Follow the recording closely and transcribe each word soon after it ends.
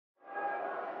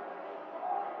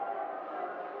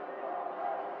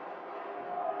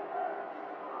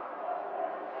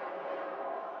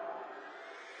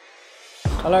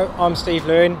Hello, I'm Steve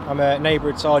Lewin. I'm a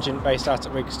neighbourhood sergeant based out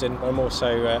at Rigston. I'm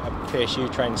also a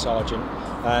PSU trained sergeant,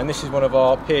 and this is one of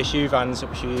our PSU vans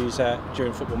that we use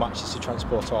during football matches to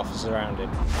transport our officers around in.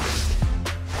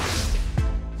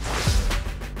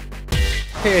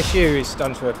 PSU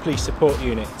stands for Police Support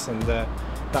Unit, and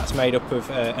that's made up of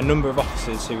a number of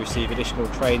officers who receive additional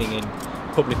training in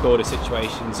public order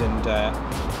situations and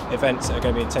events that are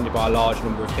going to be attended by a large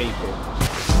number of people.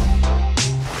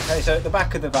 Okay, so at the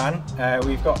back of the van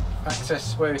we've got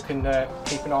access where we can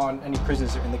keep an eye on any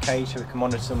prisoners that are in the cage, so we can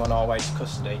monitor them on our way to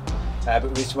custody.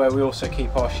 But this is where we also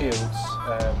keep our shields,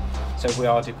 so if we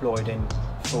are deployed in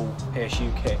full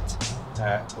PSU kit,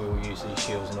 we will use these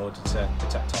shields in order to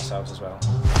protect ourselves as well.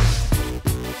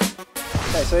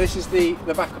 Okay, so this is the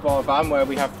back of our van where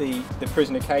we have the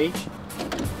prisoner cage.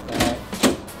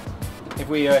 If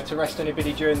we were to arrest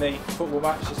anybody during the football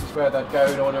match, this is where they'd go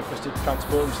in order for us to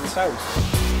transport them to the cells.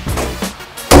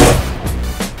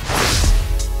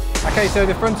 Okay, so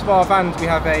the front of our vans we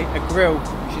have a grille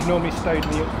which is normally stowed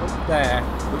up there,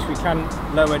 which we can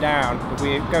lower down if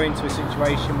we go into a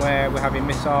situation where we're having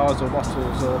missiles or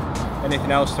bottles or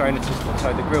anything else thrown at us,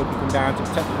 so the grille can come down to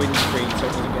protect the windscreen so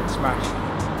it doesn't get smashed.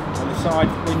 And the side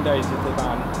windows of the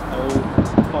van are all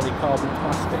polycarbonate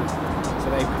plastic, so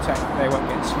they won't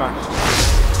get smashed.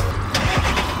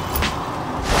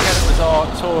 Okay, that was our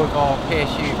tour of our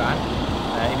PSU van.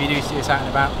 If you do see us out and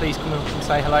about, please come up and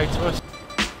say hello to us.